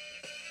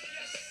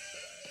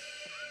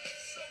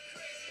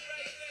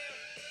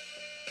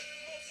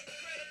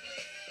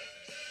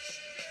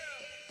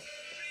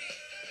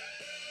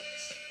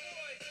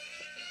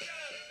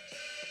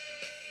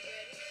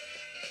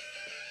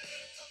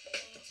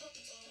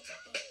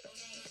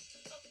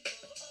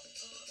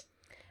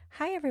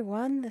Hi,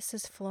 everyone. This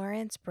is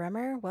Florence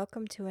Bremer.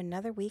 Welcome to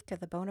another week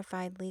of the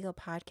Bonafide Legal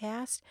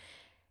Podcast.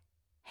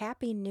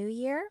 Happy New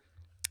Year.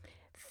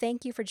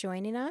 Thank you for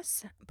joining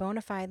us.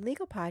 Bonafide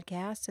Legal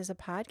Podcast is a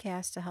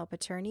podcast to help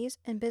attorneys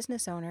and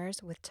business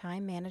owners with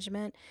time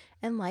management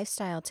and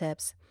lifestyle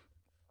tips.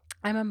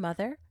 I'm a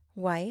mother,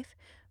 wife,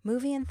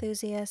 movie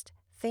enthusiast,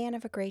 fan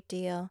of a great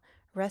deal,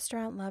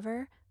 restaurant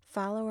lover,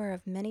 follower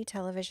of many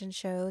television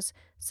shows,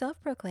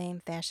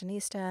 self-proclaimed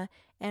fashionista,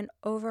 and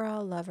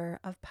overall lover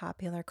of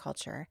popular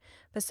culture.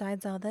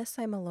 Besides all this,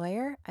 I'm a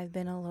lawyer. I've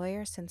been a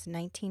lawyer since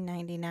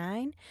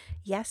 1999.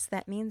 Yes,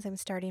 that means I'm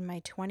starting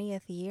my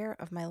 20th year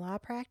of my law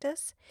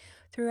practice.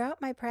 Throughout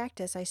my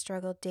practice, I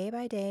struggled day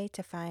by day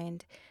to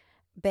find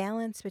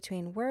balance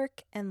between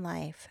work and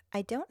life.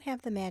 I don't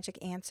have the magic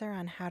answer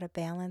on how to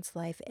balance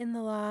life in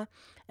the law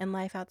and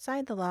life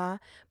outside the law,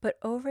 but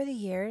over the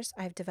years,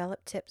 I've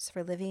developed tips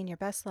for living your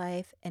best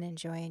life and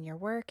enjoying your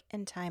work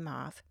and time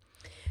off.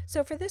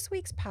 So, for this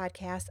week's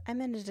podcast, I'm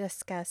going to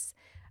discuss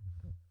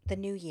the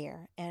new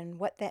year and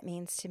what that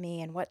means to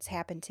me and what's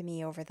happened to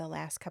me over the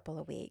last couple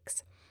of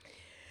weeks.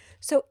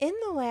 So, in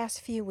the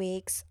last few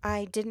weeks,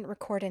 I didn't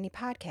record any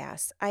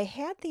podcasts. I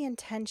had the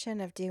intention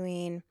of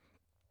doing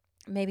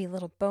maybe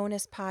little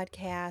bonus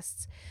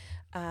podcasts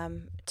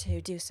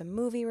to do some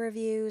movie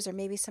reviews or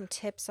maybe some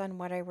tips on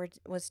what I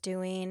was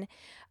doing.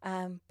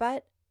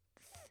 But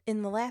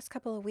in the last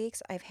couple of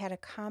weeks, I've had a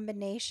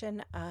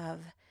combination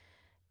of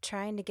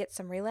trying to get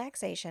some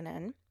relaxation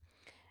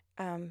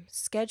in,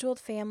 scheduled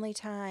family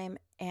time,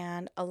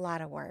 and a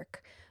lot of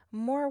work.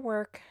 More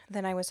work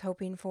than I was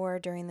hoping for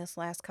during this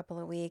last couple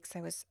of weeks.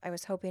 I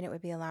was hoping it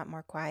would be a lot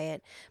more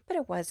quiet, but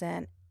it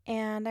wasn't.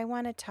 And I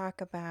want to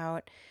talk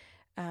about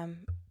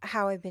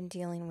how I've been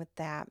dealing with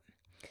that.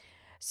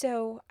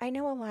 So I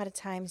know a lot of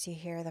times you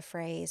hear the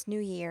phrase "New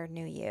Year,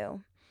 New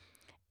You."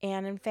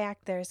 And in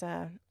fact, there's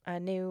a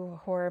new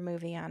horror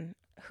movie on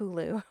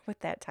Hulu with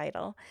that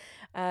title.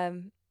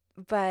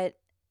 But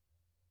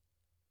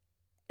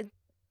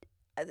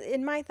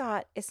in my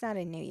thought, it's not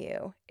a new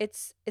you.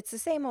 It's the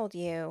same old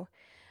you,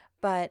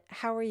 but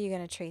how are you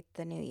going to treat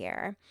the new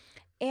year?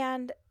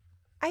 And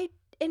I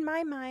in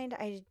my mind,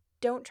 I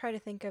don't try to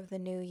think of the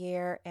new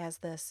year as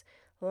this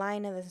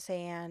line in the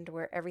sand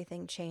where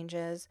everything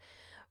changes.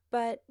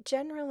 But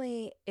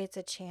generally, it's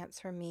a chance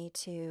for me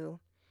to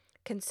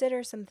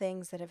consider some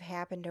things that have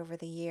happened over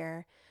the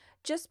year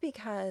just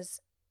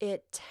because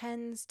it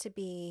tends to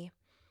be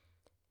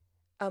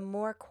a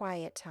more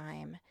quiet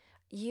time.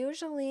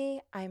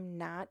 Usually, I'm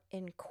not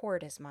in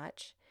court as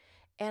much,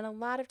 and a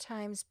lot of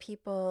times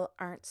people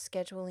aren't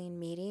scheduling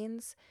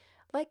meetings.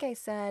 Like I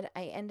said,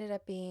 I ended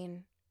up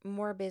being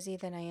more busy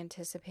than I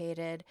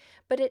anticipated,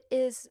 but it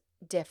is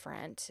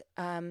different.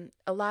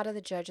 A lot of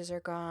the judges are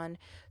gone,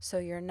 so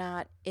you're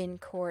not in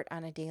court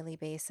on a daily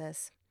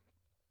basis.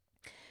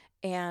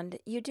 And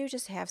you do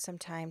just have some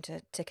time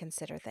to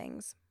consider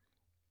things.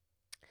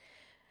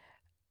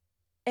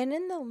 And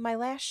in my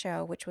last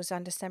show, which was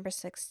on December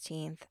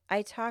 16th,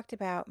 I talked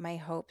about my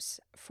hopes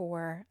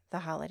for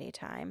the holiday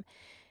time.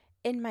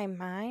 In my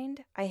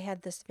mind, I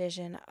had this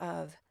vision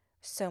of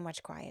so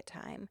much quiet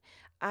time.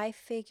 I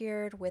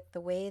figured with the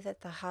way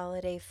that the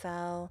holiday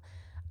fell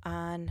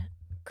on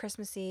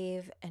Christmas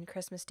Eve and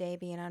Christmas Day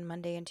being on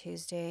Monday and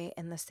Tuesday,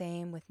 and the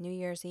same with New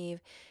Year's Eve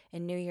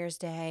and New Year's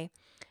Day,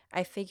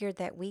 I figured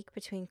that week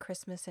between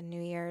Christmas and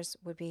New Year's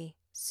would be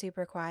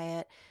super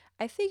quiet.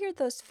 I figured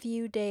those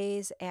few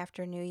days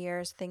after New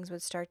Year's things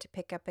would start to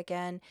pick up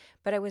again,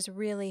 but I was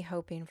really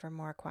hoping for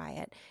more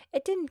quiet.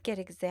 It didn't get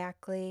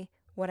exactly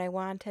what I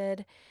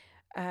wanted.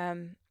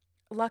 Um,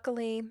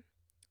 Luckily,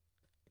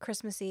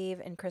 Christmas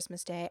Eve and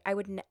Christmas Day,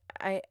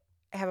 I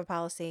have a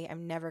policy.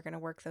 I'm never going to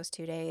work those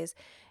 2 days.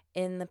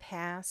 In the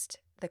past,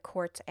 the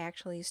courts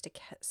actually used to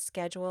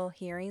schedule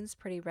hearings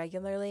pretty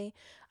regularly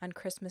on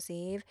Christmas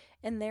Eve,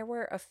 and there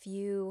were a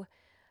few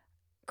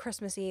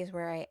Christmas Eves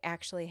where I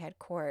actually had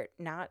court,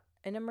 not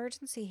an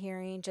emergency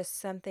hearing, just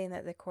something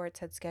that the courts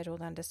had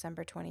scheduled on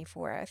December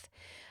 24th.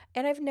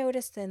 And I've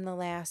noticed in the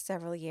last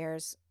several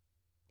years,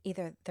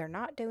 either they're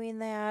not doing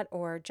that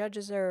or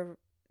judges are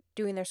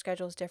doing their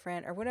schedules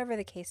different or whatever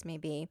the case may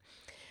be.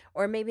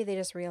 Or maybe they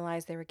just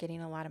realized they were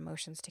getting a lot of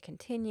motions to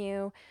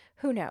continue.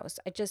 Who knows?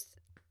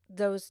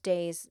 Those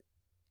days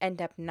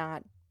end up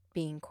not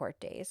being court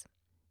days.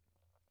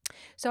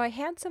 So I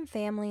had some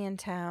family in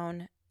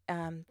town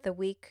the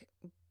week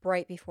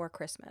right before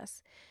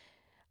Christmas.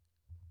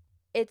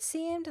 It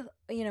seemed,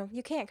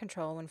 you can't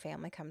control when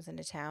family comes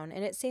into town,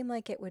 and it seemed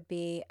like it would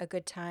be a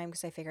good time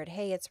because I figured,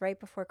 hey, it's right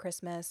before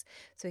Christmas,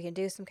 so we can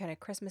do some kind of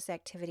Christmas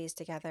activities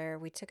together.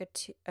 We took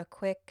a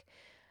quick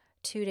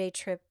 2-day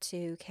trip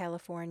to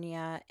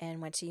California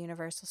and went to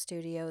Universal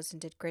Studios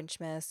and did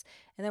Grinchmas,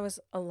 and that was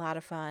a lot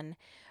of fun.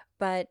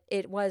 But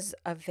it was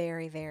a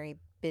very, very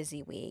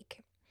busy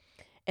week.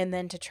 And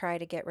then to try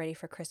to get ready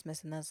for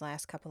Christmas in those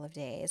last couple of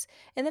days.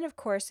 And then, of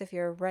course, if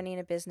you're running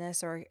a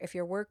business or if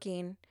you're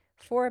working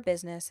for a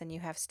business and you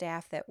have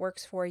staff that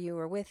works for you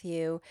or with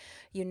you,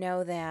 you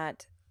know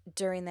that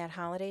during that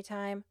holiday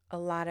time, a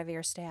lot of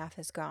your staff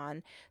is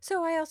gone.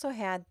 So I also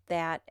had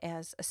that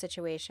as a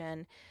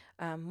situation.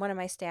 One of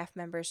my staff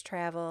members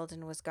traveled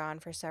and was gone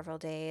for several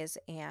days,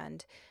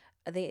 and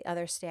the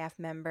other staff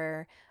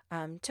member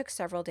took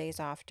several days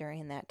off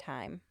during that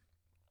time.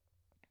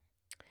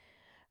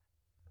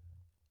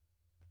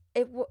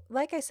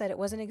 Like I said, it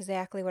wasn't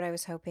exactly what I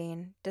was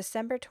hoping.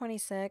 December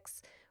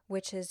 26th,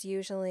 which is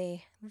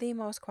usually the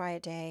most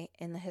quiet day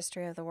in the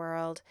history of the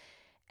world,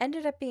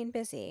 ended up being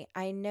busy.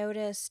 I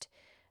noticed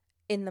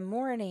in the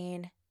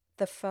morning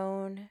the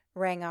phone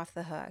rang off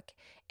the hook,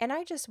 and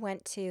I just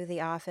went to the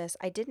office.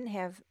 I didn't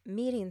have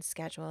meetings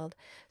scheduled,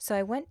 so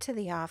I went to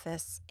the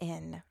office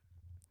in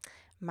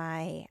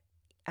my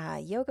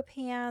yoga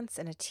pants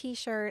and a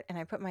t-shirt, and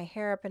I put my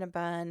hair up in a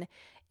bun.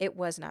 It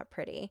was not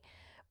pretty.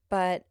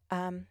 But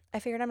I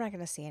figured I'm not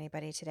going to see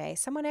anybody today.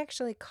 Someone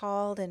actually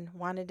called and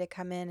wanted to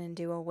come in and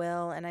do a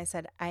will, and I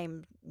said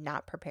I'm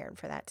not prepared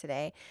for that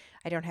today.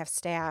 I don't have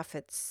staff.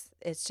 It's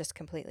just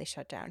completely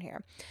shut down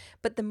here.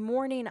 But the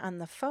morning on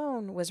the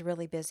phone was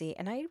really busy,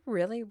 and I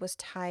really was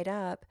tied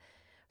up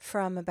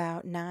from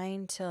about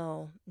 9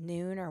 till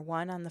noon or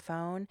 1 on the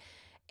phone.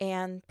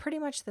 And pretty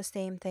much the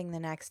same thing the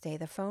next day.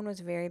 The phone was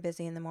very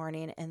busy in the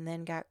morning and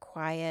then got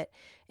quiet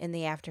in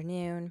the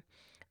afternoon.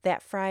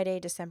 That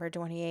Friday, December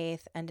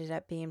 28th, ended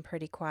up being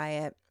pretty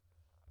quiet.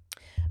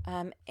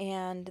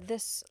 And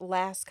this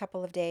last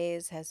couple of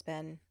days has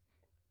been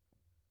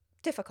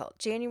difficult.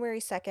 January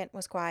 2nd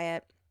was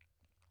quiet,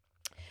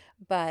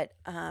 but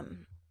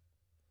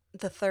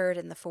the 3rd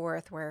and the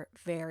 4th were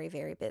very,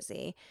 very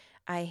busy.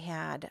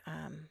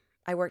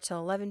 I worked till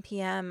 11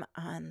 p.m.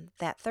 on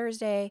that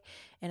Thursday,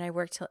 and I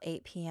worked till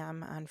 8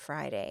 p.m. on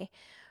Friday.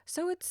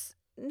 So it's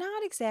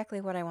not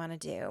exactly what I want to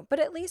do, but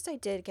at least I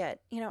did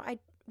I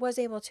was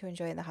able to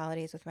enjoy the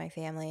holidays with my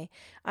family.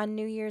 On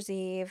New Year's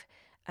Eve,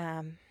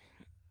 um,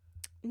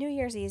 New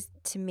Year's Eve,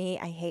 to me,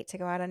 I hate to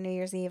go out on New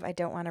Year's Eve. I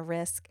don't want to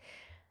risk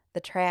the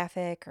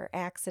traffic or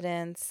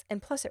accidents.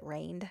 And plus, it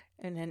rained.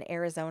 And in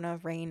Arizona,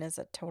 rain is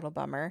a total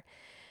bummer.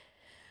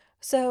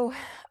 So,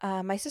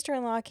 my sister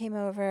in law came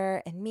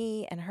over, and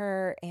me and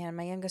her and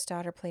my youngest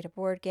daughter played a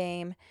board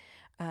game.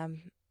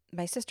 Um,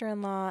 my sister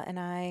in law and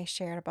I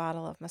shared a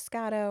bottle of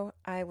Moscato.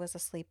 I was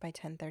asleep by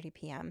 10:30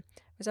 p.m.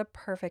 It was a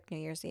perfect New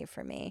Year's Eve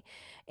for me.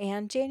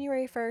 And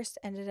January 1st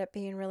ended up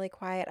being really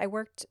quiet. I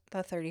worked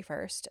the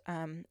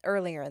 31st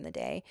earlier in the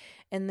day.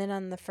 And then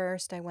on the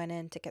 1st, I went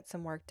in to get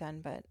some work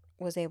done, but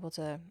was able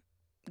to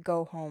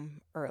go home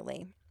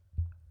early.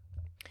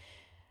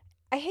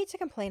 I hate to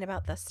complain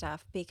about this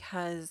stuff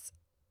because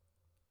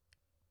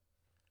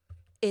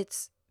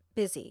it's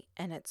busy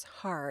and it's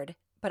hard,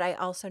 but I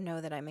also know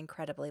that I'm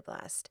incredibly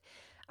blessed.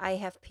 I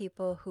have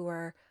people who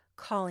are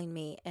calling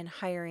me and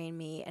hiring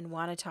me and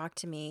want to talk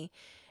to me.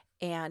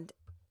 And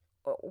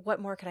what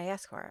more could I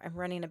ask for? I'm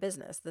running a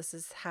business. This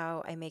is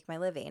how I make my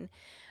living.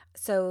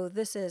 So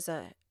this is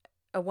a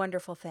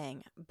wonderful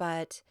thing.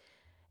 But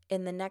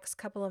in the next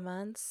couple of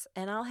months,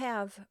 and I'll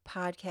have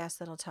podcasts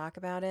that'll talk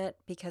about it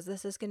because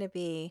this is going to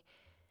be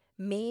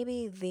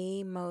maybe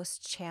the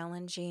most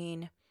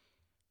challenging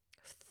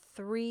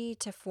 3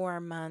 to 4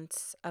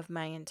 months of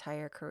my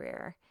entire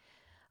career.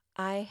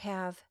 I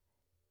have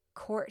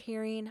court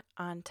hearing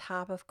on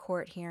top of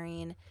court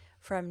hearing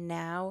from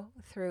now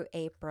through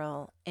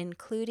April,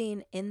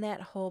 including in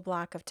that whole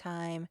block of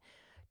time,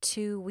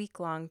 2 week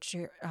long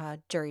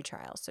jury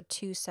trials. So,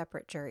 2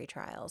 separate jury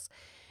trials.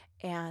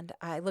 And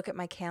I look at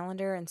my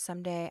calendar, and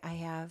some days I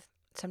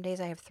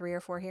have 3 or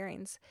 4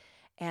 hearings.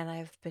 And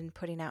I've been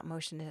putting out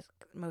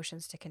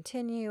motions to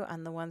continue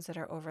on the ones that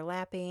are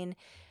overlapping.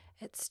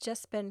 It's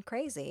just been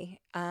crazy.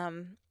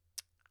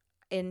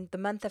 In the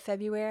month of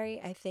February,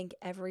 I think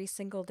every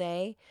single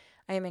day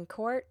I am in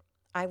court.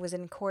 I was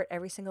in court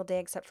every single day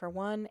except for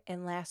one.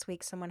 And last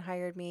week, someone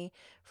hired me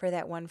for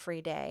that one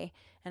free day.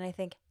 And I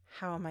think,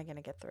 how am I going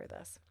to get through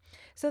this?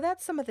 So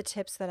that's some of the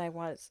tips that I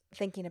was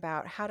thinking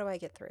about. How do I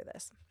get through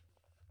this?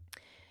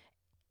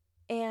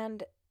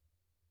 And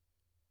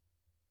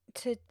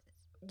to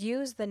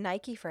use the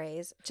Nike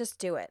phrase, just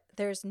do it.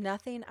 There's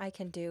nothing I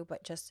can do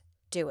but just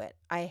do it.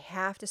 I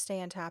have to stay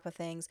on top of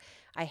things.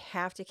 I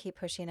have to keep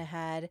pushing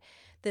ahead.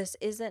 This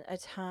isn't a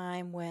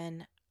time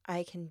when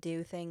I can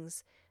do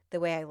things the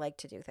way I like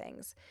to do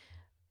things.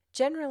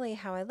 Generally,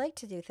 how I like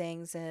to do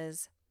things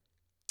is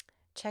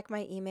check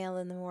my email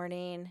in the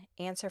morning,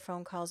 answer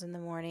phone calls in the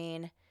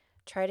morning,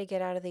 try to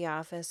get out of the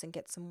office and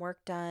get some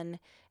work done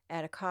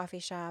at a coffee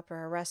shop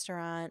or a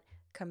restaurant,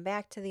 come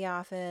back to the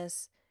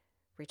office,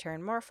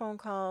 return more phone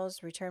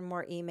calls, return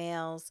more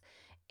emails,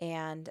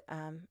 and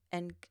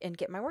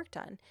get my work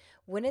done.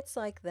 When it's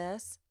like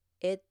this,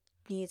 it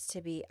needs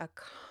to be a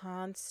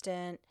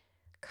constant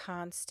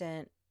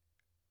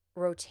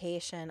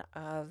rotation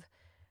of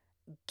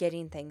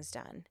getting things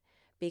done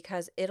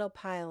because it'll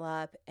pile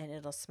up and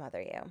it'll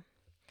smother you.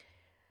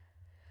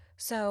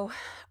 So,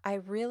 I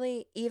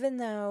really, even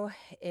though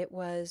it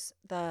was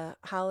the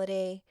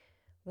holiday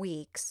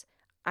weeks,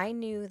 I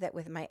knew that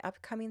with my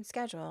upcoming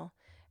schedule,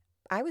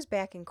 I was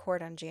back in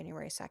court on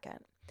January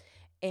 2nd.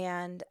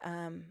 And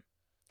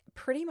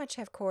pretty much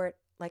have court,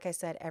 like I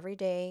said, every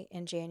day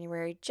in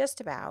January,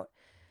 just about.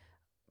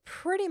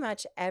 Pretty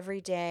much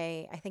every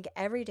day, I think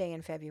every day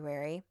in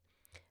February.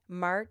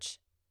 March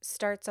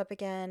starts up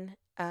again.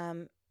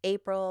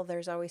 April,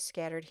 there's always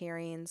scattered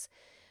hearings,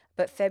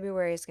 but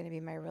February is going to be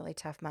my really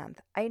tough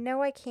month. I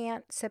know I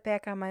can't sit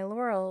back on my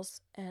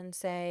laurels and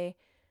say,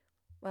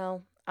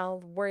 well,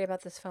 I'll worry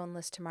about this phone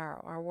list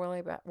tomorrow, or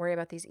worry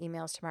about these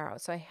emails tomorrow.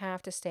 So I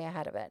have to stay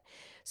ahead of it.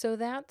 So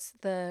that's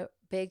the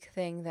big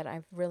thing that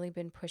I've really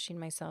been pushing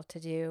myself to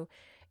do,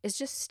 is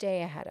just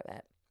stay ahead of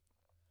it.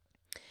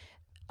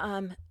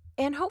 Um,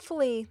 and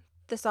hopefully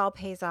this all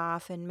pays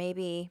off. And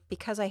maybe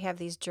because I have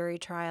these jury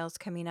trials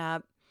coming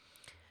up,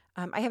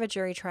 I have a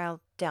jury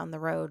trial down the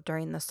road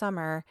during the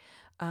summer,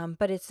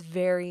 but it's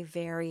very,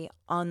 very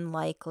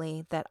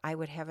unlikely that I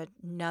would have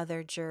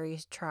another jury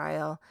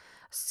trial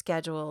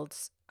scheduled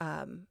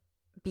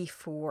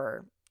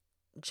before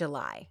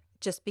July,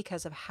 just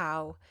because of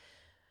how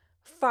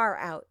far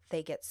out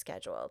they get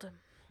scheduled.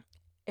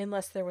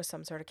 Unless there was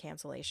some sort of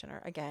cancellation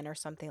or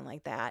something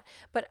like that.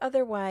 But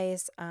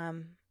otherwise,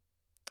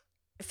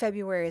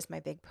 February is my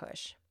big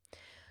push.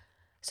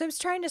 So I'm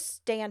trying to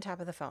stay on top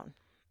of the phone,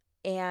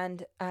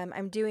 and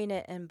I'm doing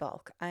it in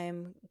bulk.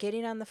 I'm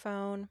getting on the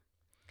phone,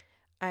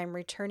 I'm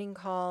returning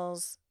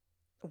calls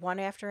one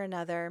after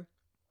another,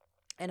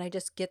 and I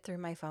just get through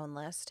my phone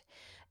list.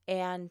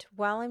 And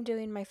while I'm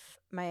doing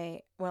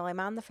while I'm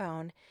on the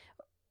phone,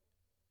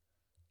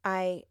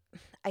 I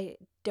I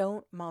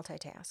don't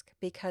multitask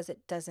because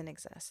it doesn't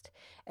exist.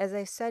 As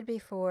I said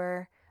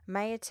before,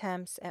 my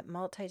attempts at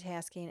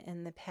multitasking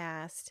in the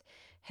past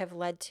have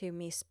led to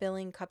me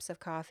spilling cups of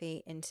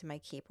coffee into my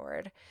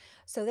keyboard.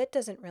 So that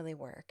doesn't really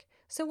work.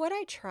 So what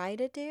I try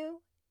to do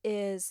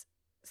is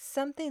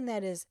something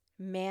that is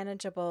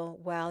manageable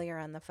while you're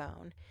on the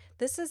phone.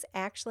 This is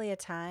actually a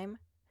time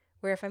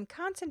where if I'm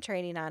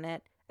concentrating on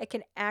it, I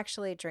can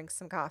actually drink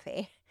some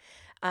coffee.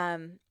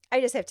 I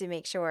just have to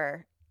make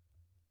sure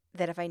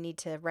that if I need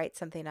to write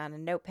something on a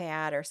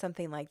notepad or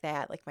something like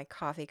that, like my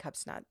coffee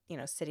cup's not,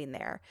 sitting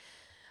there.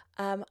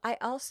 I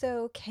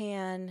also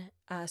can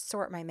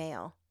sort my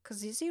mail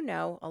because, as you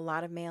know, a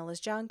lot of mail is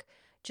junk.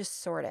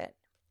 Just sort it.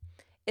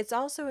 It's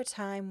also a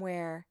time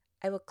where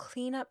I will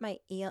clean up my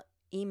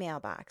email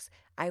box.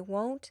 I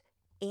won't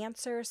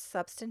answer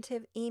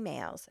substantive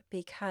emails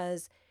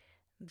because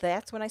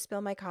that's when I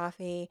spill my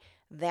coffee.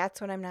 That's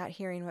when I'm not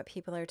hearing what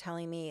people are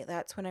telling me.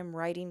 That's when I'm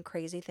writing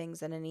crazy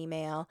things in an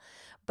email.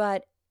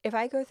 But if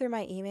I go through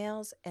my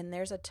emails and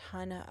there's a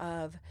ton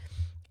of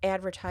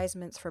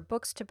advertisements for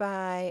books to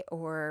buy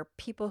or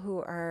people who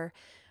are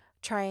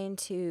trying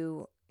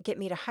to get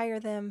me to hire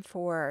them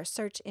for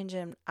search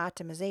engine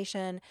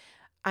optimization,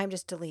 I'm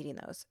just deleting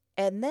those.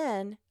 And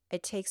then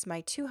it takes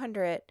my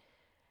 200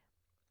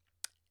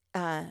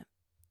 uh,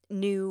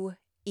 new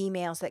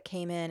emails that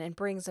came in and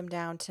brings them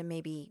down to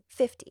maybe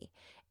 50.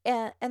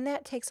 And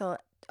that takes a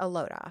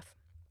load off.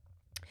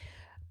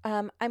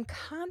 I'm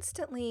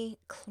constantly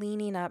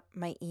cleaning up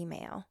my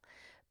email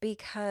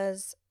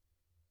because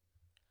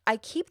I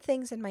keep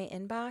things in my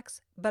inbox,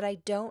 but I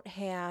don't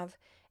have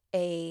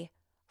a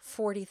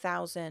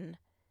 40,000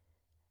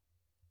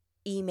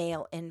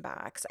 email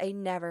inbox. I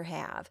never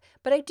have.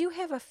 But I do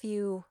have a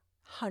few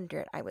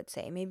hundred, I would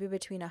say, maybe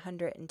between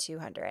 100 and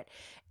 200.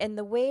 And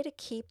the way to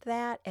keep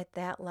that at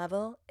that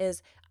level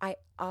is I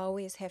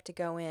always have to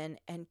go in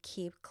and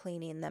keep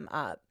cleaning them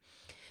up.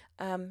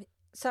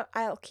 So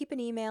I'll keep an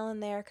email in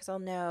there because I'll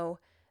know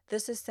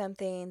this is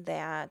something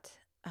that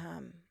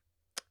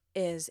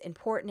is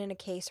important in a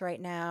case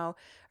right now,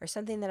 or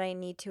something that I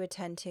need to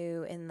attend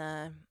to in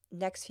the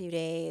next few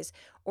days,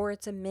 or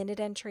it's a minute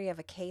entry of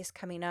a case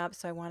coming up,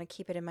 so I want to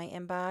keep it in my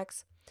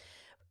inbox.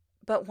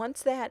 But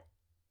once that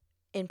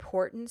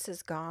importance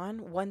is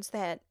gone, once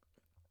that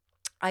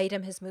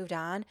item has moved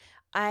on,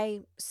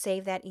 I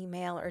save that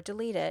email or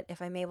delete it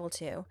if I'm able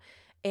to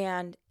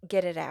and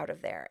get it out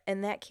of there.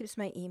 And that keeps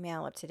my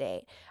email up to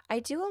date. I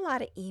do a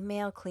lot of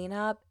email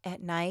cleanup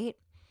at night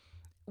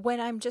when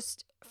I'm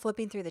just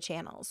flipping through the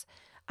channels.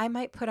 I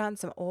might put on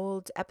some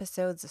old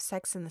episodes of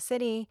Sex in the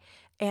City,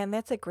 and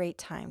that's a great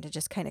time to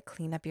just kind of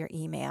clean up your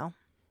email.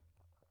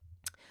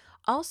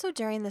 Also,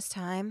 during this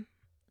time,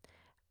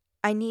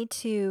 I need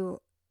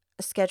to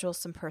schedule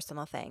some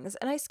personal things.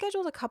 And I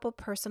scheduled a couple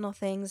personal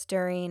things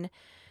during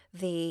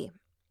the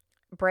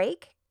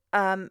break.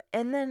 And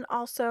then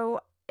also,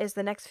 as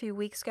the next few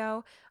weeks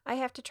go, I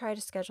have to try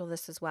to schedule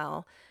this as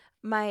well.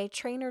 My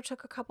trainer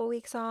took a couple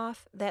weeks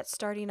off. That's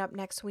starting up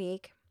next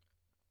week.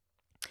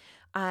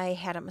 I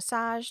had a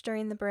massage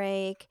during the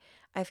break.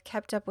 I've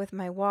kept up with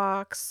my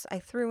walks. I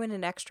threw in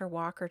an extra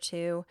walk or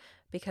two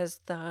because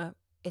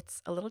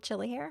it's a little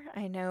chilly here.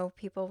 I know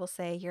people will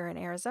say you're in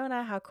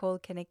Arizona, how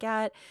cold can it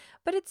get?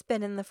 But it's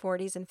been in the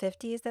 40s and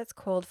 50s. That's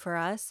cold for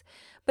us,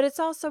 but it's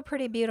also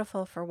pretty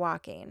beautiful for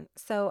walking.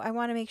 So I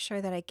want to make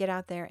sure that I get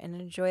out there and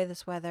enjoy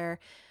this weather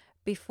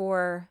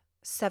before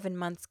 7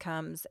 months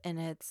comes and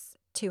it's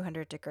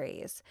 200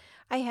 degrees.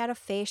 I had a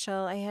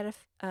facial, I had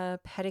a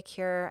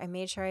pedicure. I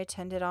made sure I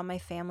attended all my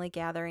family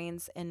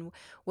gatherings and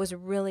was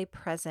really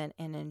present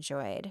and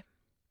enjoyed.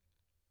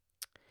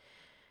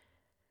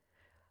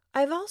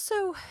 I've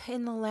also,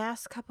 in the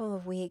last couple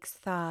of weeks,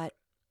 thought,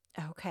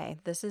 okay,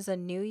 this is a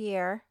new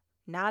year,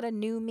 not a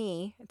new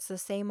me. It's the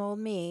same old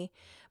me,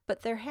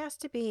 but there has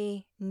to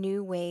be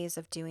new ways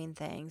of doing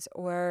things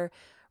or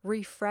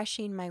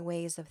refreshing my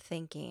ways of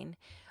thinking.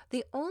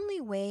 The only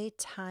way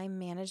time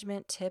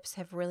management tips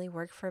have really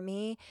worked for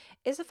me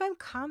is if I'm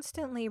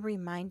constantly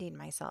reminding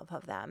myself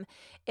of them.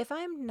 If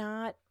I'm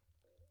not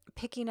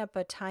picking up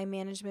a time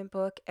management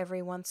book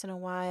every once in a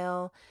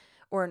while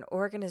or an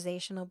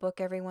organizational book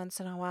every once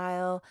in a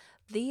while,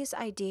 these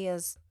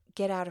ideas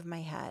get out of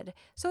my head.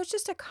 So it's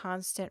just a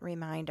constant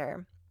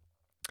reminder.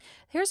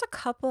 Here's a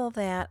couple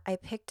that I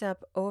picked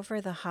up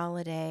over the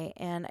holiday,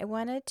 and I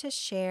wanted to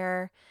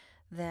share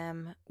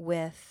them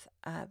with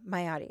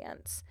my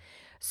audience.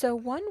 So,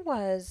 one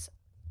was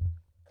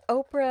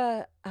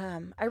Oprah.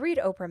 I read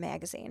Oprah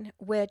Magazine,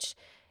 which,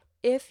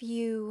 if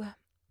you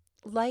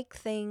like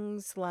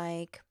things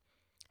like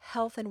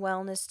health and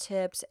wellness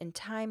tips and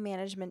time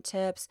management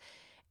tips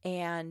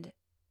and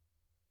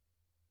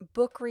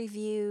book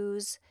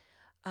reviews,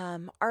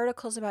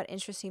 articles about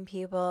interesting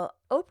people,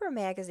 Oprah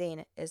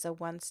Magazine is a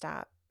one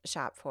stop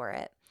shop for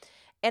it.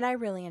 And I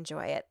really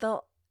enjoy it.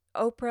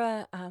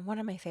 One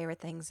of my favorite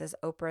things is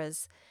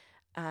Oprah's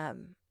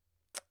um,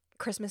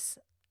 Christmas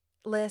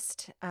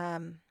list.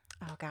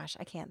 Oh gosh,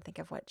 I can't think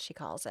of what she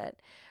calls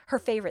it. Her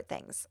favorite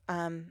things.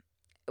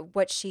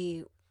 What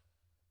she,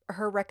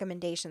 her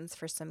recommendations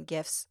for some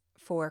gifts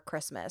for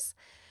Christmas.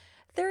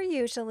 They're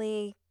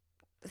usually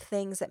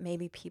things that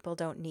maybe people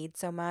don't need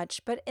so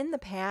much. But in the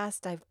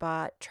past, I've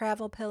bought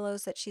travel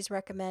pillows that she's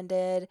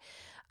recommended,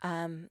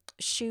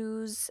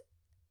 shoes,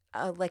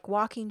 like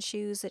walking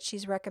shoes that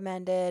she's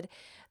recommended.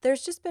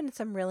 There's just been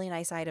some really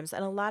nice items.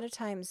 And a lot of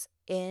times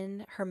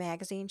in her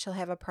magazine, she'll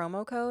have a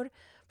promo code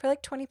for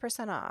like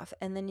 20% off.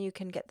 And then you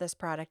can get this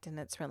product and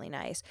it's really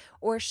nice.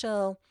 Or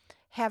she'll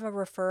have a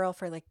referral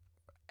for like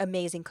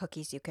amazing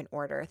cookies you can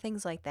order,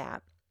 things like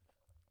that.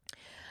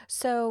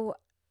 So,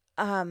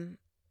 um,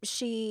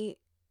 she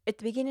at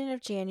the beginning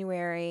of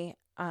January,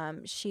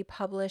 Oprah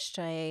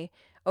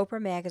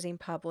Magazine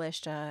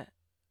published a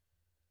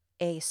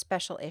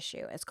special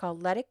issue. It's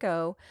called Let It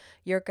Go,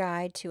 Your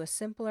Guide to a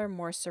Simpler,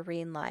 More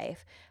Serene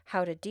Life: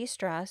 How to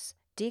De-Stress,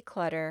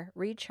 Declutter,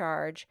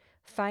 Recharge,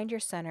 Find Your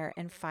Center,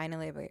 and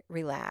Finally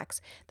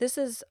Relax. This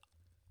is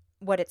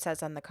what it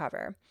says on the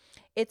cover.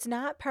 It's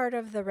not part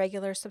of the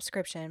regular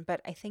subscription,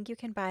 but I think you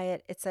can buy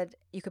it. It said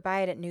you could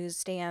buy it at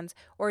newsstands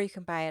or you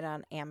can buy it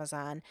on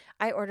Amazon.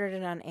 I ordered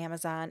it on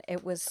Amazon.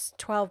 It was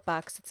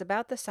 $12. It's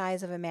about the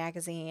size of a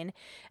magazine,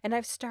 and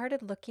I've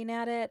started looking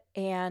at it,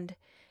 and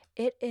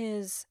it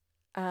is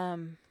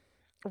um,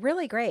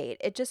 really great.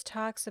 It just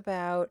talks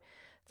about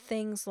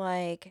things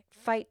like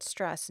fight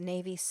stress,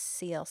 Navy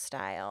SEAL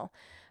style,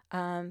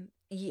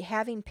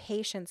 having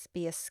patience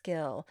be a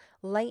skill,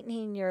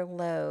 lightening your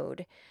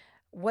load,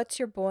 what's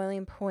your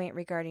boiling point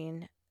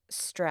regarding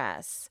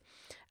stress,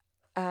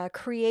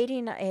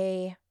 creating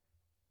a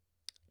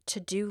to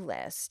do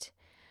list,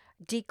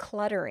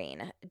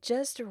 decluttering,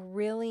 just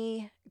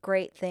really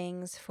great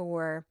things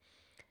for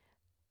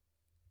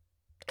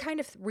kind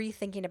of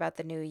rethinking about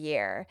the new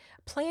year,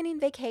 planning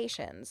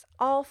vacations,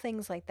 all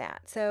things like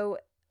that. So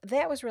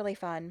that was really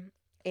fun,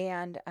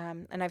 and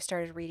I've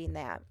started reading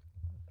that.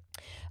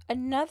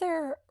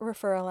 Another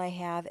referral I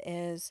have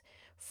is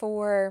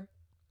for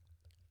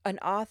an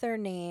author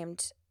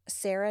named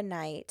Sarah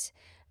Knight.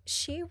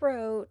 She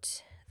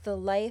wrote The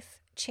Life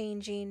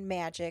Changing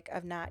Magic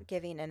of Not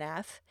Giving an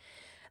F.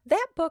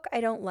 That book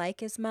I don't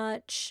like as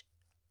much,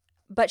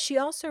 but she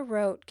also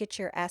wrote Get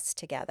Your S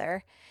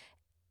Together.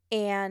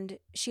 And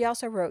she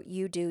also wrote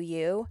You Do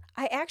You.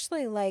 I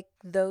actually like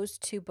those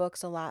two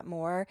books a lot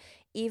more,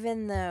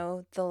 even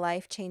though The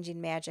Life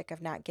Changing Magic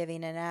of Not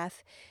Giving an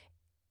F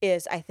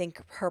is, I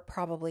think,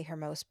 probably her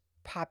most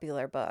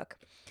popular book.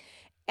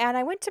 And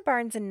I went to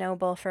Barnes and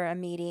Noble for a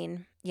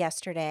meeting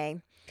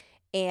yesterday,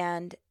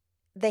 and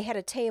they had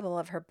a table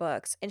of her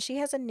books, and she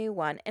has a new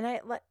one. And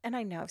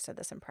I know I've said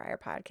this in prior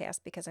podcasts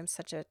because I'm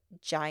such a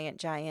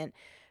giant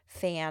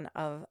fan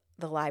of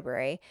the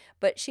library,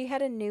 but she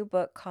had a new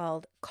book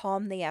called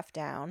Calm the F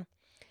Down,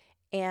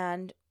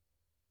 and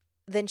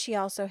then she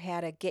also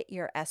had a Get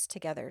Your S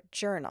Together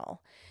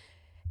journal.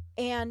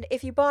 And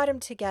if you bought them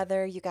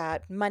together, you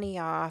got money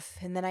off.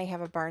 And then I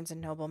have a Barnes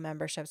and Noble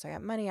membership, so I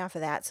got money off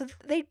of that. So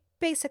they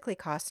basically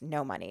cost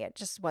no money. It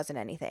just wasn't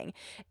anything.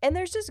 And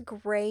there's just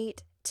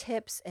great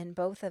tips in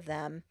both of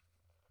them.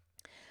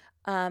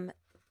 Um,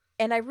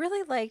 and I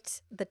really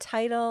liked the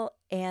title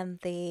and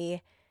the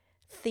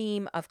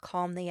theme of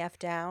Calm the F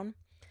Down,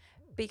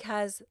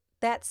 because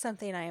that's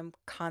something I am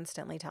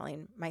constantly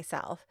telling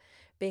myself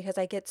because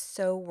I get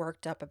so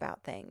worked up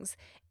about things.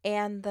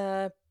 And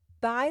the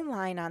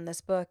byline on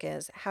this book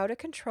is how to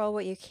control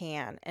what you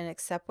can and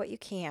accept what you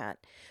can't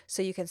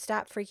so you can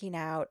stop freaking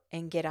out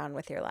and get on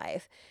with your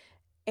life.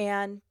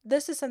 And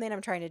this is something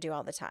I'm trying to do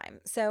all the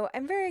time. So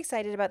I'm very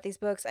excited about these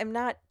books. I'm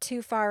not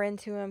too far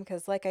into them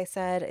because, like I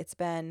said, it's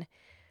been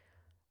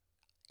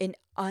an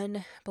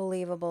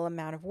unbelievable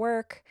amount of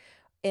work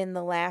in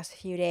the last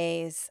few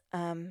days.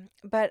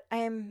 But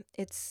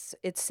it's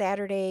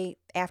Saturday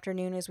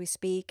afternoon as we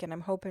speak, and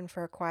I'm hoping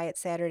for a quiet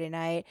Saturday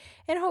night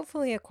and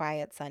hopefully a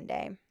quiet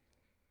Sunday.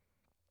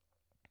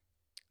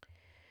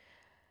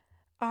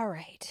 All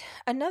right.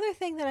 Another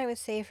thing that I would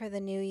say for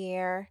the new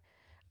year,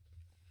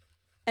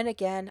 and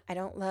again, I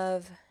don't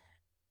love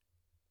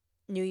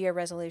New Year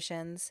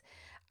resolutions.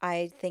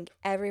 I think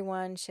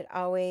everyone should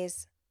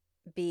always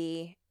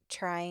be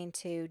trying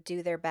to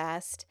do their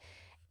best.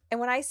 And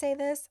when I say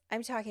this,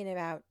 I'm talking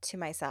about to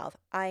myself.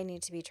 I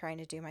need to be trying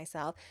to do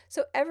myself.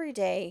 So every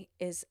day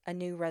is a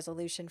new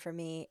resolution for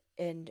me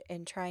in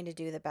trying to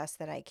do the best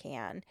that I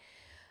can.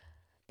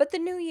 But the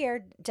new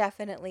year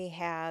definitely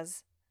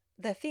has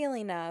the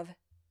feeling of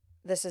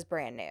this is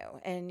brand new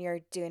and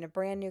you're doing a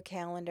brand new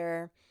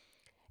calendar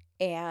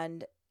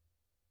and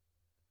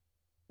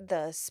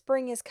the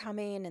spring is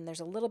coming and there's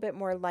a little bit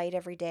more light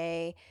every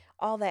day,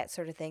 all that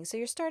sort of thing. So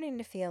you're starting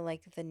to feel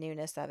like the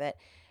newness of it.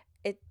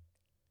 It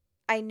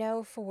I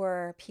know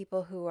for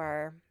people who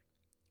are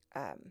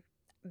um,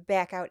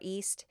 back out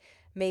east,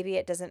 maybe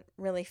it doesn't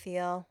really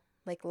feel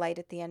like light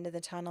at the end of the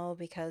tunnel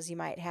because you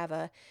might have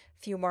a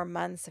few more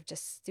months of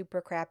just super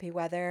crappy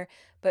weather.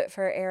 But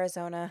for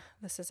Arizona,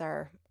 this is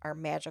our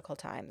magical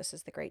time. This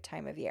is the great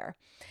time of year.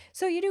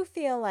 So you do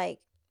feel like,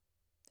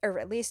 or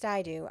at least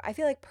I do, I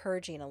feel like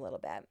purging a little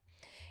bit.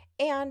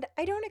 And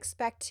I don't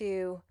expect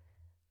to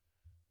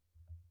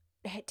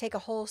take a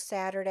whole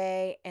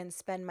Saturday and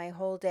spend my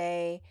whole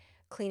day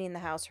cleaning the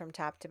house from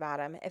top to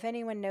bottom. If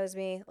anyone knows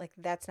me, like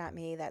that's not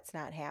me, that's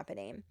not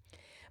happening.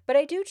 But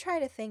I do try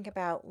to think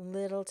about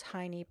little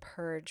tiny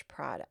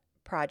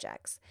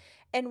projects.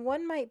 And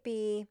one might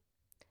be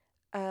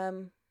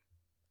um,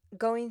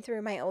 going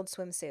through my old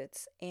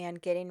swimsuits and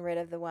getting rid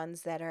of the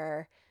ones that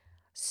are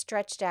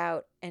stretched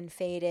out and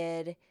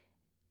faded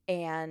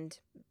and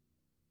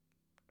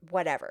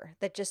whatever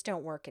that just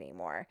don't work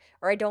anymore,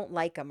 or I don't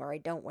like them, or I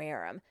don't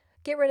wear them.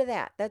 Get rid of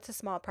that. That's a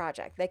small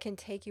project that can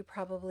take you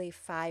probably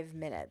 5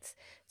 minutes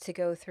to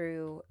go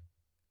through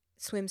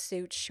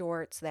swimsuits,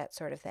 shorts, that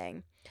sort of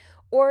thing.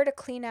 Or to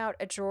clean out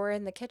a drawer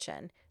in the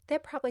kitchen.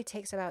 That probably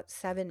takes about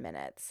 7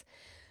 minutes.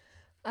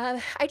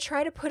 I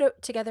try to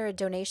put together a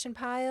donation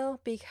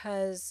pile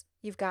because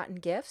you've gotten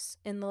gifts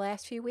in the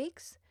last few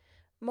weeks,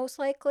 most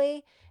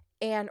likely,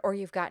 and or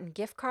you've gotten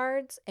gift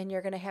cards and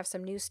you're going to have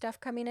some new stuff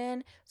coming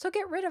in. So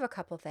get rid of a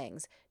couple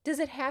things. Does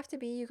it have to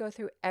be you go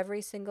through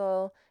every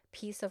single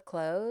piece of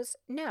clothes?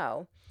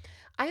 No.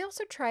 I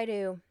also try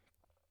to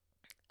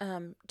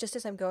just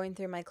as I'm going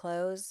through my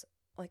clothes,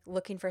 like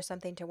looking for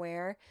something to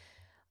wear,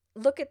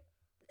 look at,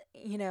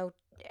 you know,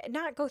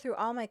 not go through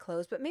all my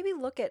clothes, but maybe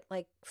look at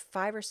like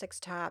 5 or 6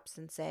 tops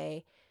and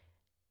say,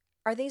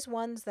 are these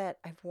ones that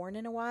I've worn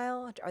in a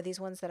while? Are these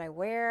ones that I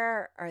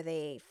wear? Are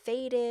they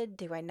faded?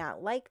 Do I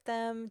not like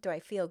them? Do I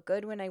feel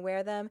good when I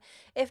wear them?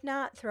 If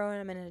not, throw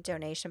them in a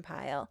donation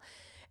pile.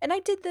 And I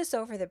did this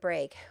over the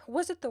break.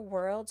 Was it the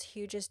world's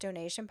hugest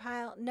donation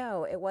pile?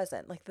 No, it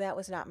wasn't. Like, that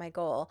was not my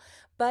goal.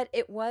 But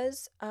it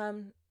was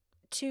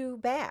 2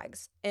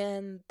 bags,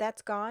 and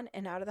that's gone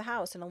and out of the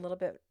house and a little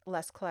bit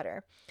less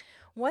clutter.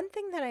 One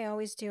thing that I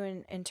always do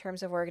in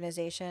terms of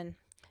organization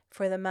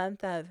for the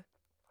month of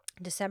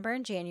December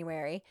and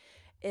January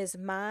is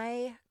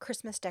my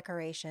Christmas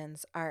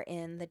decorations are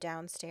in the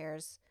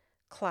downstairs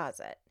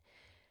closet.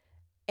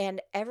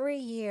 And every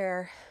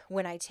year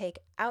when I take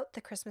out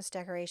the Christmas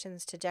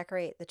decorations to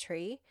decorate the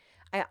tree,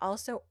 I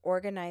also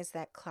organize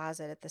that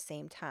closet at the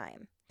same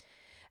time.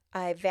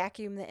 I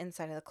vacuum the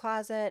inside of the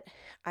closet.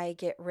 I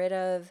get rid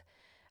of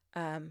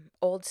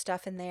old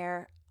stuff in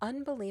there.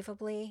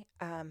 Unbelievably,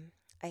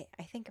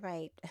 I think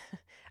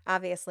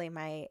obviously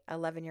my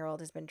 11-year-old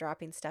has been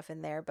dropping stuff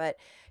in there, but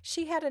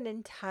she had an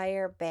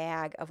entire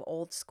bag of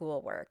old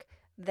schoolwork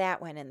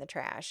that went in the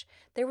trash.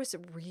 There was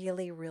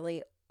really,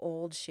 really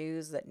old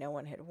shoes that no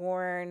one had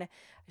worn,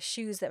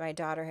 shoes that my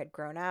daughter had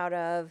grown out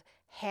of,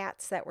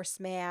 hats that were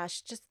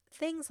smashed, just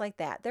things like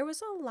that. There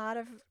was a lot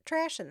of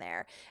trash in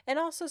there, and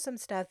also some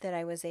stuff that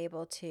I was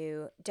able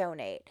to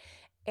donate.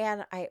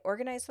 And I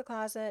organized the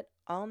closet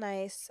all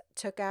nice,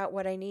 took out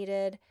what I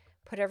needed,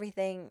 put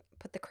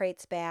the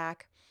crates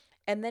back.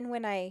 And then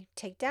when I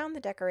take down the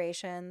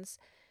decorations,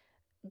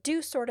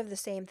 do sort of the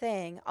same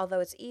thing,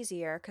 although it's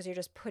easier because you're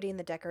just putting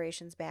the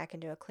decorations back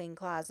into a clean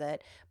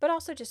closet, but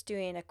also just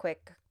doing a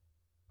quick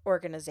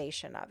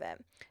organization of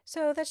it.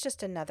 So that's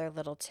just another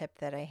little tip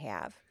that I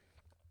have.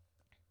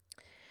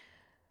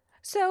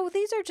 So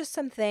these are just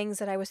some things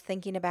that I was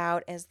thinking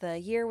about as the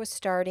year was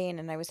starting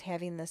and I was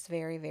having this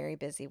very, very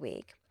busy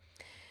week.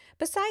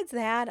 Besides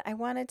that, I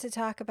wanted to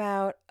talk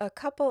about a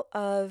couple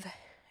of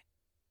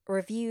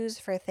reviews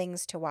for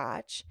things to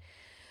watch.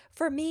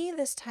 For me,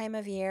 this time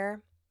of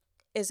year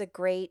is a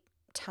great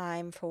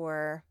time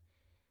for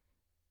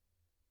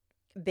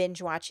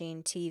binge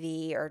watching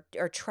TV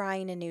or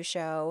trying a new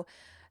show.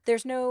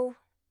 There's no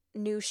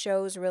new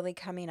shows really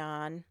coming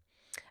on.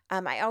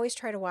 I always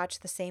try to watch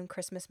the same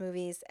Christmas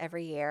movies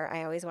every year.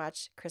 I always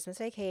watch Christmas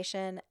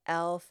Vacation,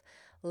 Elf,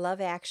 Love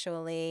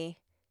Actually,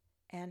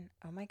 and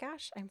oh my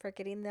gosh, I'm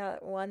forgetting the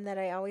one that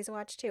I always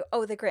watch too.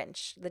 Oh, The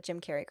Grinch, the Jim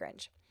Carrey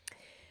Grinch.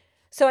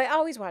 So I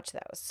always watch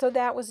those. So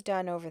that was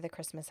done over the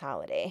Christmas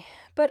holiday.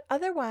 But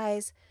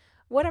otherwise,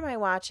 what am I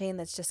watching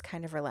that's just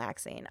kind of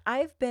relaxing?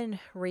 I've been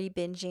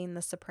re-binging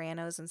The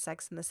Sopranos and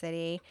Sex and the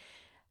City.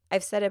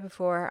 I've said it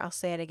before, I'll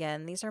say it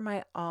again. These are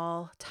my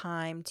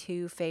all-time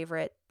two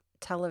favorite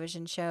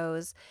television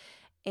shows.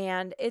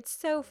 And it's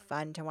so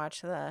fun to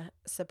watch The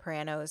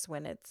Sopranos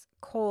when it's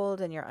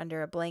cold and you're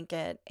under a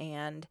blanket.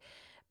 And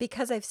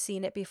because I've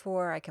seen it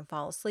before, I can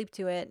fall asleep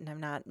to it and I'm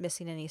not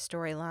missing any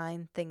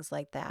storyline, things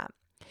like that.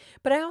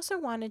 But I also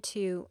wanted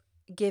to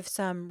give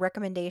some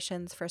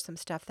recommendations for some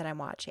stuff that I'm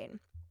watching.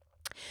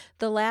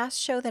 The last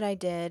show that I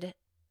did,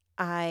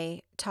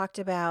 I talked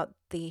about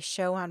the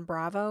show on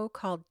Bravo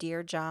called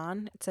Dear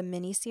John. It's a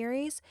mini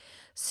series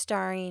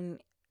starring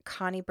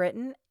Connie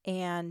Britton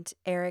and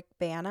Eric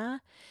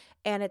Bana.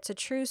 And it's a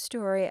true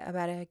story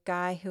about a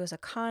guy who is a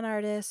con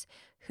artist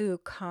who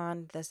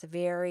conned this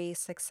very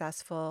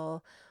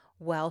successful,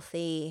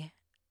 wealthy,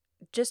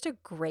 just a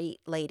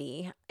great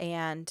lady.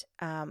 And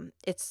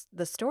it's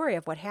the story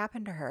of what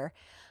happened to her.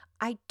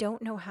 I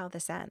don't know how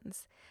this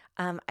ends.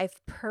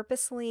 I've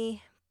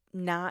purposely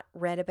not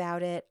read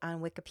about it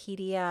on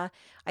Wikipedia.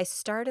 I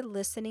started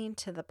listening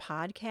to the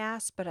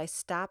podcast, but I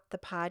stopped the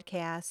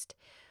podcast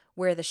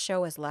where the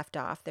show is left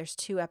off. There's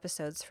 2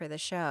 episodes for the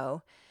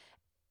show.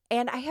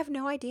 And I have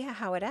no idea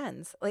how it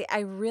ends. Like, I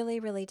really,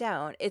 really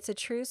don't. It's a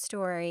true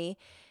story.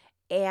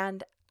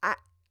 And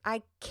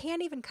I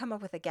can't even come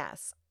up with a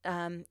guess.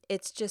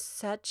 It's just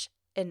such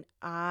an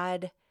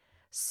odd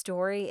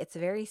story. It's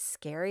very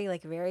scary,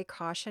 like very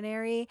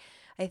cautionary.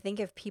 I think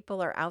if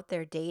people are out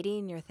there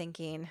dating, you're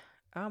thinking,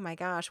 oh my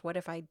gosh, what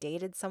if I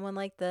dated someone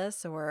like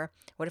this? Or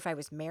what if I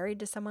was married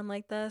to someone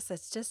like this?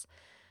 It's just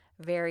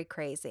very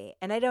crazy.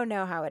 And I don't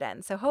know how it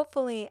ends. So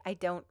hopefully I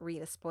don't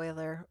read a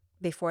spoiler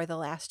before the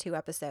last 2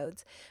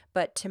 episodes.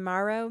 But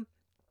tomorrow,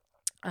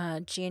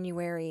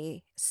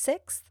 January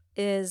 6th,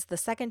 is the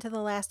second to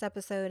the last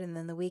episode, and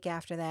then the week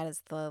after that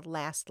is the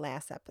last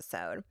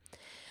episode.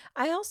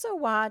 I also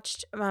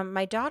watched,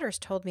 my daughters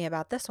told me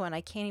about this one.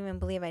 I can't even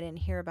believe I didn't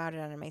hear about it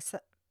on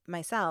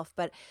myself,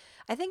 but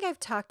I think I've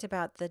talked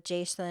about the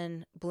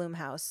Jason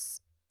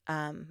Blumhouse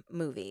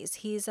movies.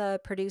 He's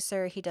a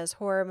producer, he does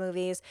horror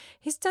movies.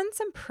 He's done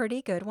some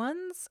pretty good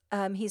ones.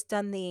 I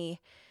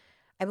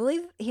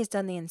believe he's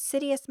done the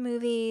Insidious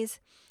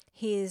movies.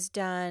 He's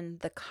done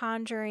The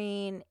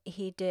Conjuring.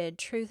 He did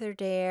Truth or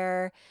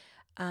Dare.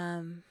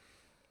 Um,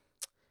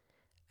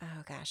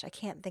 oh gosh, I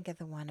can't think of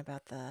the one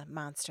about the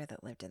monster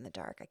that lived in the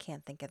dark. I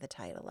can't think of the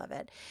title of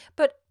it.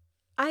 But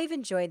I've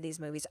enjoyed these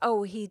movies.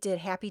 Oh, he did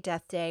Happy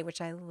Death Day,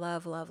 which I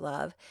love, love,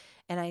 love.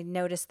 And I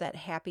noticed that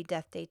Happy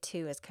Death Day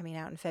 2 is coming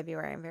out in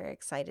February. I'm very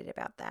excited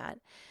about that.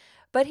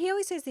 But he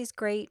always has these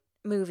great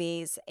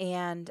movies,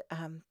 and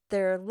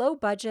they're low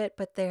budget,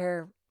 but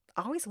they're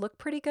always look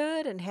pretty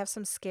good and have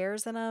some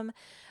scares in them.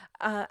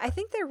 I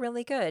think they're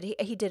really good.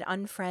 He did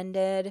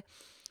Unfriended,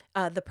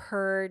 The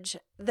Purge.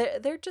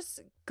 They're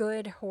just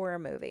good horror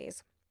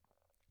movies.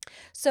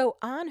 So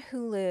on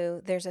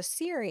Hulu, there's a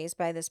series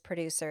by this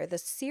producer. The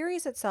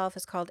series itself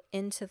is called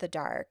Into the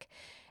Dark.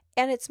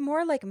 And it's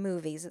more like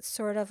movies. It's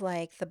sort of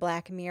like the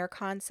Black Mirror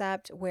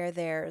concept where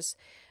there's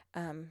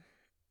um,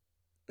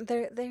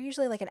 they're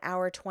usually like an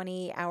hour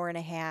 20, hour and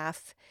a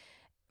half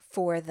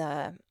for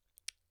the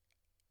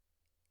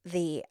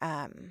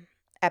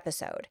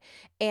episode.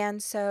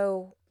 And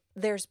so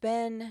there's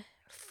been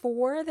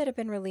 4 that have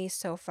been released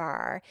so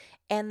far,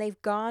 and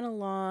they've gone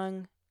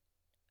along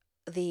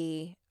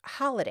the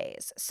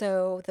holidays.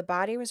 So The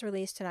Body was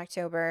released in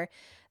October.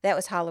 That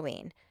was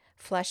Halloween.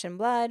 Flesh and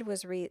Blood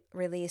was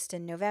released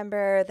in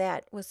November.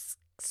 That was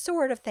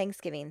sort of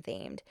Thanksgiving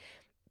themed.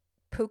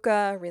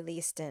 Puka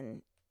released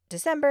in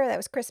December. That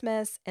was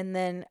Christmas. And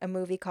then a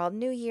movie called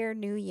New Year,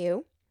 New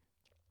You.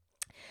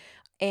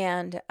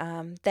 And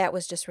that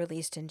was just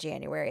released in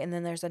January. And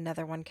then there's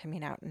another one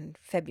coming out in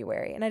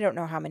February. And I don't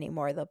know how many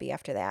more there'll be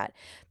after that.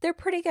 They're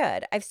pretty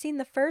good. I've seen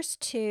the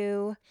first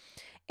 2,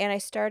 and I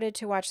started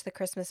to watch the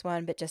Christmas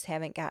one, but just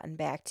haven't gotten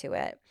back to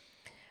it.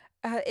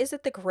 Is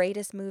it the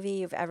greatest movie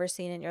you've ever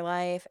seen in your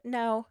life?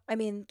 No. I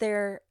mean, they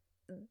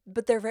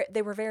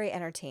were very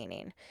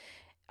entertaining.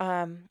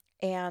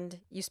 And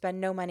you spend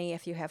no money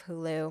if you have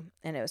Hulu,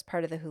 and it was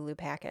part of the Hulu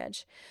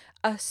package.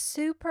 A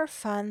super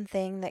fun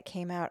thing that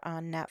came out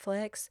on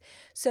Netflix.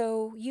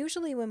 So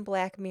usually when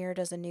Black Mirror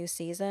does a new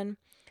season,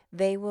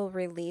 they will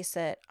release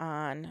it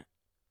on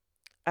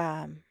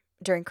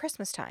during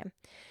Christmas time.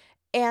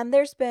 And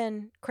there's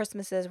been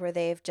Christmases where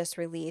they've just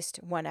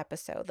released one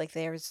episode. Like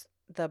there's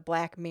the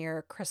Black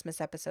Mirror Christmas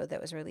episode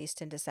that was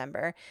released in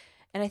December.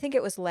 And I think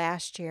it was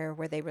last year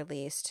where they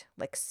released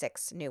like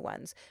 6 new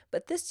ones.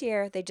 But this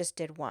year they just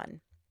did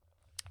one.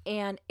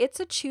 And it's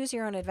a choose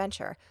your own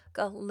adventure.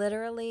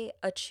 Literally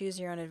a choose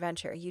your own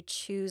adventure. You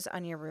choose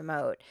on your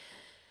remote.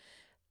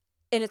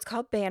 and it's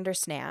called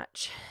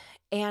Bandersnatch.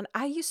 And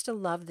I used to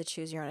love the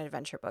Choose Your Own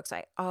Adventure books.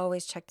 I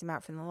always checked them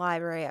out from the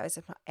library. I always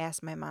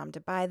asked my mom to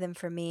buy them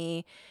for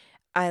me.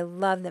 I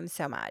love them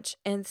so much.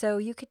 And so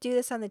you could do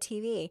this on the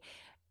TV.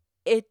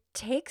 It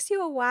takes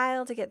you a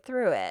while to get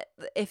through it.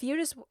 If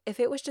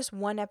it was just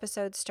one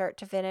episode start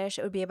to finish,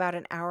 it would be about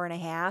an hour and a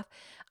half.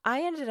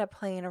 I ended up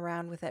playing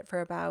around with it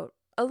for about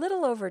a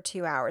little over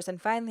 2 hours,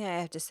 and finally I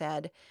have to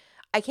said,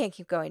 I can't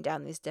keep going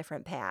down these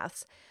different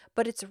paths.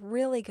 But it's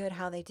really good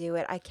how they do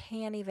it. I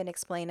can't even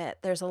explain it.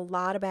 There's a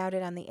lot about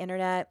it on the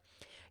internet.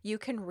 You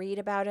can read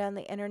about it on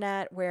the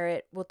internet where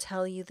it will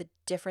tell you the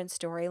different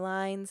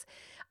storylines.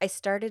 I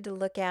started to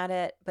look at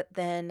it, but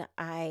then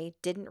I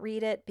didn't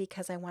read it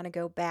because I want to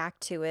go back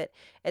to it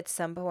at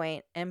some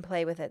point and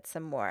play with it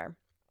some more.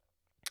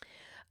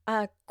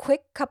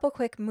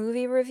 Quick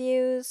movie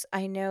reviews.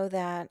 I know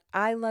that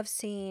I love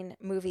seeing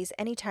movies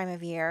any time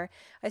of year.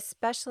 I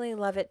especially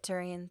love it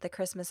during the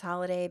Christmas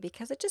holiday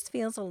because it just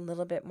feels a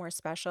little bit more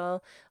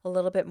special, a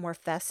little bit more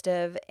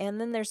festive,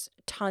 and then there's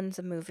tons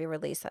of movie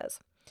releases.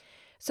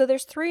 So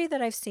there's three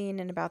that I've seen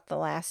in about the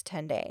last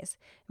 10 days.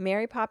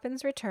 Mary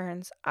Poppins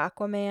Returns,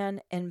 Aquaman,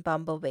 and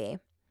Bumblebee.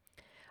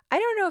 I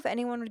don't know if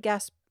anyone would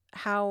guess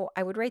how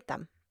I would rate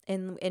them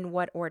in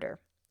what order,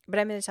 but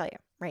I'm going to tell you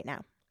right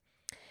now.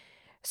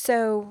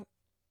 So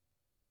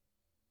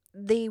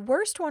the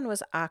worst one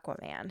was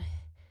Aquaman.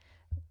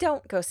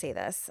 Don't go see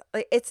this.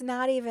 It's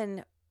not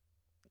even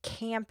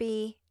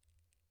campy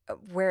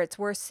where it's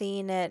worth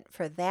seeing it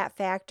for that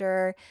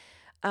factor.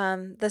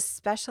 The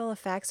special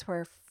effects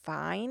were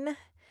fine.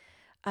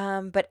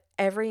 But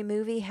every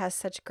movie has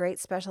such great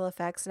special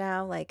effects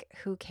now, like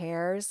who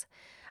cares?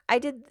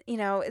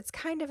 It's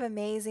kind of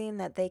amazing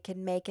that they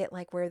can make it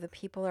like where the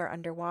people are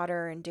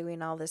underwater and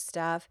doing all this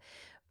stuff,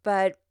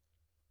 but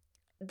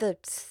the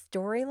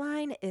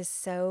storyline is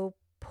so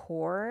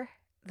poor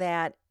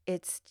that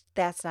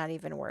that's not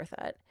even worth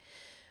it.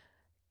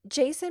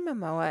 Jason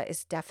Momoa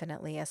is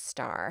definitely a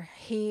star.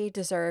 He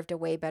deserved a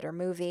way better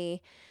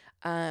movie.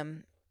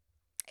 Um,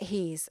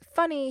 he's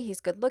funny, he's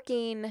good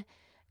looking.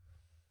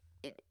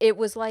 It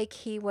was like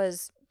he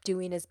was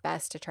doing his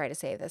best to try to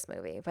save this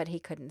movie, but he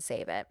couldn't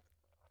save it.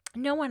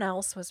 No one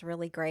else was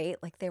really great.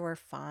 Like they were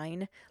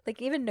fine.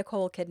 Like even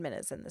Nicole Kidman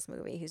is in this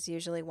movie, who's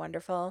usually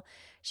wonderful.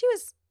 She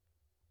was,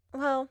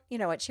 well, you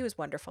know what? She was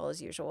wonderful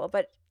as usual,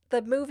 but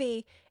the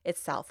movie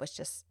itself was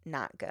just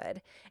not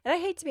good. And I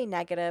hate to be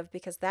negative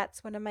because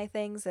that's one of my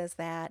things is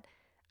that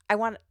I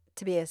want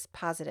to be as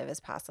positive as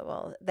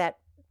possible. That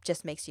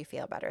just makes you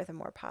feel better the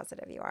more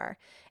positive you are.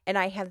 And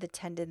I have the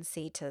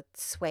tendency to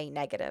sway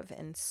negative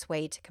and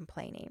sway to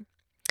complaining.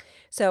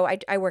 So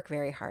I work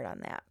very hard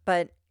on that,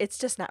 but it's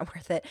just not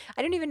worth it.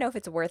 I don't even know if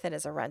it's worth it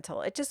as a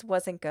rental. It just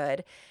wasn't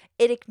good.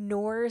 It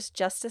ignores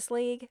Justice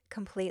League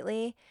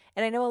completely.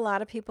 And I know a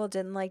lot of people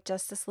didn't like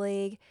Justice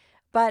League,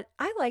 but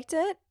I liked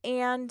it.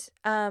 And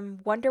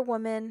Wonder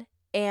Woman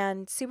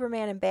and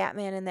Superman and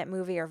Batman in that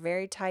movie are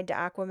very tied to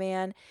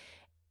Aquaman,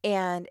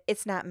 and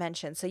it's not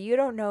mentioned. So you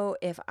don't know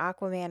if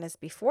Aquaman is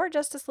before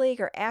Justice League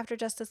or after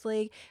Justice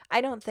League. I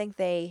don't think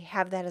they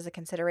have that as a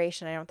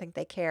consideration. I don't think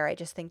they care. I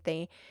just think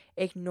they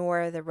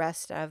ignore the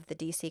rest of the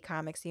DC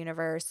Comics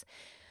universe.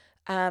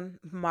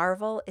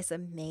 Marvel is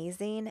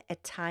amazing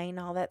at tying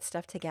all that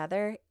stuff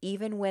together,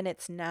 even when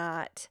it's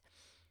not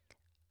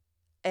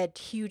a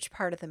huge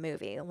part of the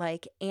movie.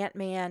 Like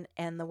Ant-Man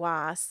and the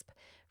Wasp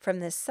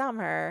from this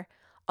summer,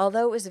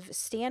 although it was a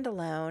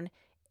standalone,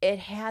 it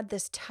had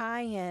this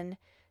tie-in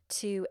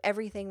to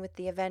everything with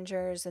the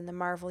Avengers and the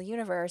Marvel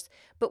universe,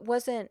 but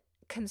wasn't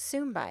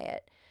consumed by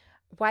it.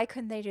 Why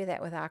couldn't they do that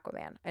with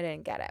Aquaman? I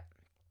didn't get it.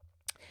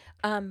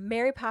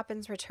 Mary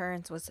Poppins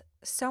Returns was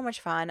so much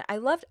fun. I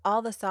loved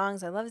all the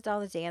songs. I loved all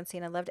the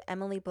dancing. I loved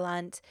Emily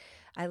Blunt.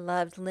 I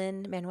loved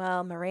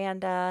Lin-Manuel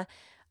Miranda.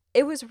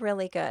 It was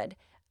really good.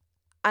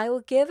 I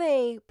will give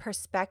a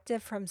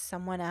perspective from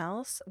someone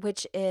else,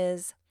 which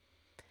is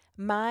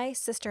my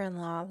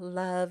sister-in-law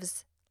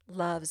loves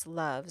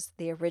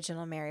the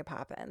original Mary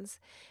Poppins.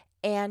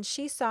 And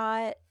she saw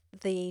it,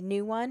 the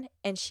new one,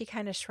 and she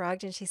kind of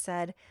shrugged and she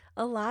said,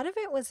 a lot of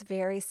it was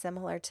very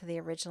similar to the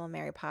original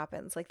Mary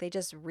Poppins. Like they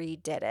just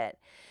redid it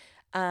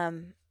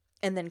um,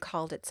 and then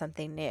called it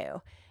something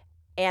new.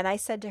 And I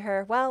said to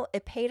her, well,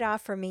 it paid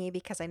off for me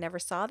because I never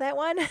saw that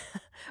one,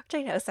 which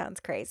I know sounds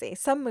crazy.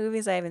 Some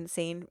movies I haven't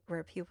seen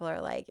where people are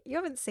like, you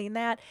haven't seen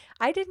that?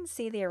 I didn't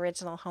see the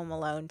original Home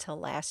Alone till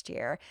last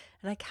year.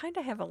 And I kind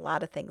of have a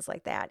lot of things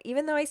like that.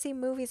 Even though I see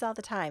movies all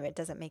the time, it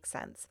doesn't make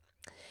sense.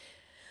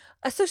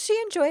 So she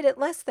enjoyed it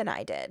less than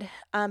I did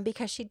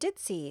because she did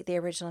see the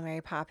original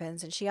Mary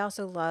Poppins and she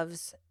also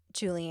loves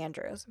Julie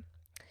Andrews.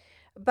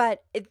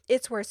 But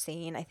it's worth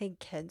seeing. I think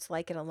kids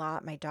like it a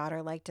lot. My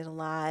daughter liked it a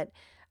lot.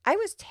 I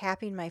was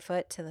tapping my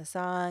foot to the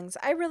songs.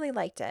 I really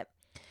liked it.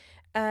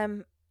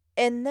 Um,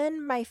 and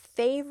then my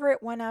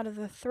favorite one out of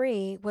the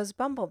three was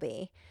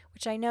Bumblebee,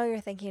 which I know you're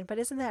thinking, but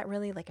isn't that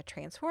really like a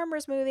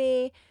Transformers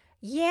movie?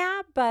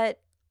 Yeah, but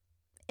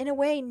in a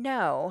way,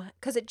 no,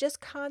 because it just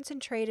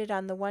concentrated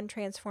on the one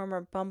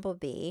Transformer,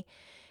 Bumblebee.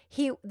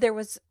 There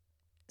was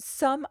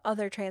some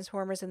other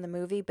Transformers in the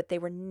movie, but they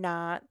were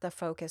not the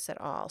focus at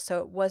all. So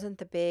it wasn't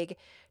the big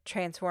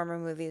Transformer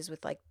movies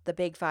with like the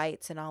big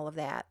fights and all of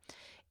that.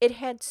 It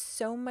had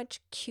so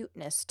much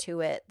cuteness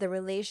to it. The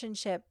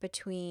relationship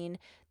between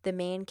the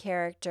main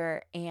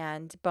character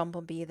and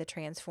Bumblebee the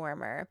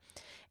Transformer.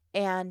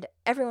 And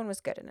everyone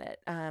was good in it.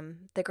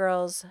 The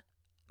girl's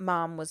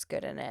mom was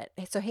good in it.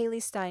 So Haley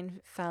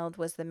Steinfeld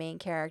was the main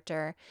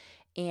character,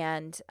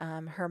 and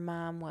her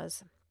mom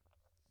was,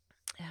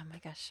 oh my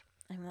gosh,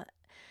 I'm not,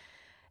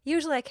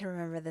 usually I can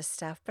remember this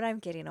stuff, but I'm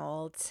getting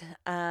old.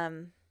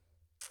 Um,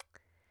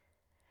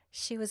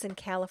 she was in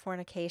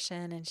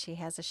Californication, and she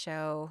has a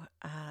show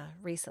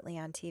recently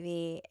on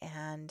TV,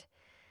 and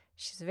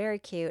she's very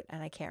cute,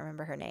 and I can't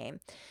remember her name.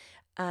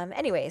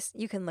 Anyways,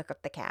 you can look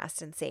up the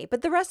cast and see.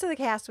 But the rest of the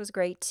cast was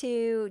great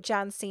too.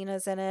 John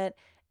Cena's in it,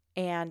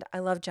 and I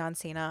love John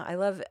Cena. I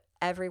love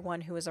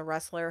everyone who is a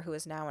wrestler who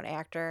is now an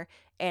actor,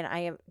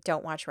 and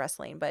don't watch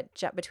wrestling, but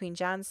between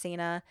John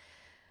Cena,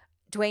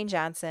 Dwayne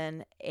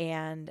Johnson,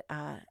 and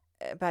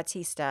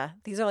Batista,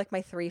 these are like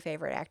my three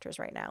favorite actors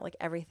right now. Like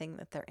everything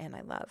that they're in,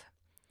 I love.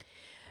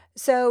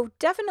 So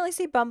definitely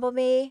see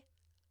Bumblebee.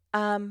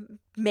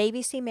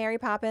 Maybe see Mary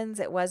Poppins.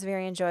 It was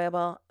very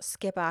enjoyable.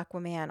 Skip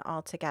Aquaman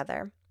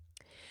altogether.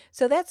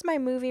 So that's my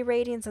movie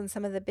ratings on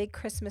some of the big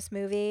Christmas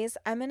movies.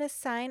 I'm going to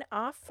sign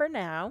off for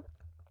now.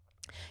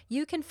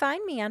 You can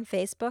find me on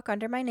Facebook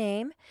under my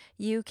name.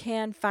 You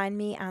can find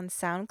me on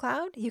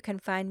SoundCloud. You can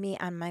find me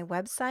on my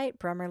website,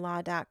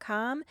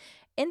 brummerlaw.com.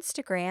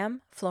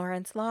 Instagram,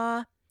 Florence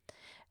Law.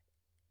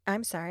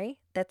 I'm sorry,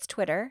 that's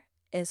Twitter,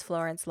 is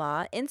Florence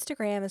Law.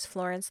 Instagram is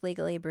Florence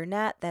Legally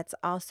Brunette. That's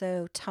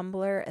also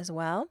Tumblr as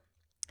well.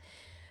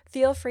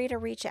 Feel free to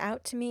reach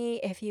out to me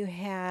if you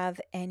have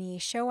any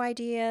show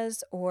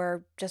ideas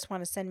or just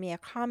want to send me a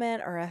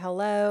comment or a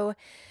hello.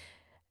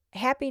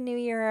 Happy New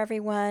Year,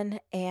 everyone.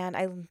 And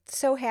I'm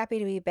so happy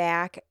to be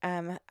back.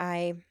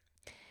 I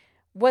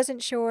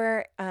wasn't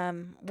sure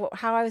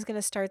how I was going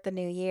to start the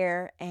new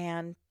year,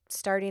 and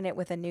starting it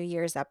with a New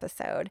Year's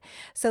episode.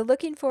 So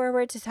looking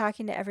forward to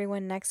talking to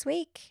everyone next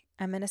week.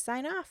 I'm going to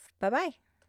sign off. Bye-bye.